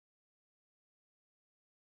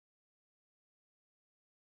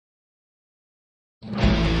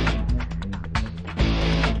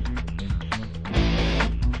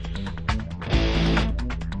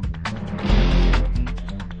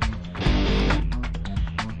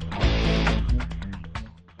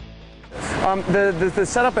The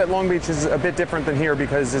setup at Long Beach is a bit different than here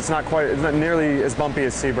because it's not nearly as bumpy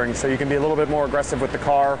as Sebring, so you can be a little bit more aggressive with the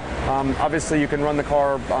car. Obviously, you can run the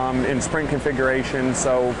car in sprint configuration,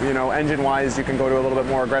 so engine-wise, you can go to a little bit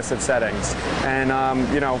more aggressive settings, and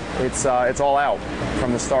it's all out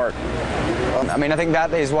from the start. I mean, I think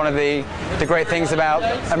that is one of the great things about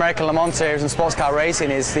American Le Mans Series and sports car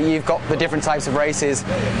racing is that you've got the different types of races,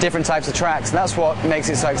 different types of tracks, and that's what makes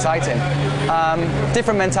it so exciting.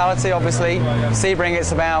 Different mentality, obviously. Sebring,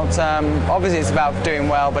 it's about obviously it's about doing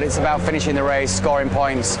well, but it's about finishing the race, scoring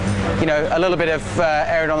points. A little bit of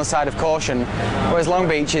erring on the side of caution. Whereas Long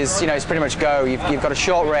Beach is, it's pretty much go. You've got a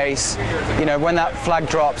short race. When that flag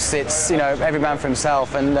drops, it's every man for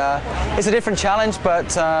himself, and it's a different challenge,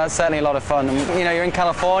 but certainly a lot of fun. And, you're in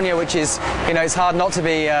California, which is, it's hard not to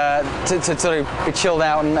be to sort of be chilled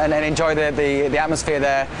out and enjoy the atmosphere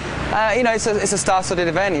there. It's a star-studded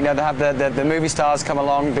event. They have the movie stars come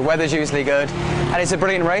along. The weather's usually good, and it's a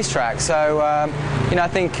brilliant racetrack. So I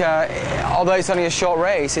think although it's only a short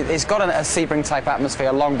race, it's got a Sebring type atmosphere,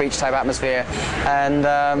 a Long Beach type atmosphere, and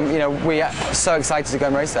we are so excited to go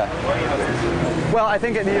and race there. Well, I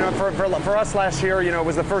think for us last year, it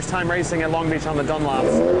was the first time racing at Long Beach on the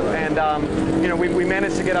Dunlops, and we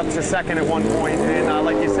managed to get up to second at one point, and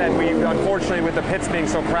like you said, we unfortunately with the pits being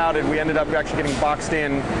so crowded, we ended up actually getting boxed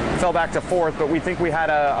in, fell back to fourth, but we think we had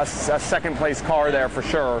a second place car there for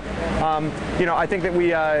sure. I think that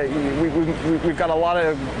we've got a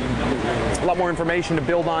lot more information to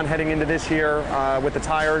build on heading into this year with the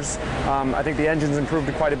tires. I think the engine's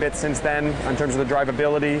improved quite a bit since then in terms of the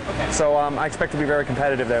drivability, so I expect to be very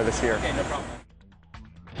competitive there this year. Okay, no problem.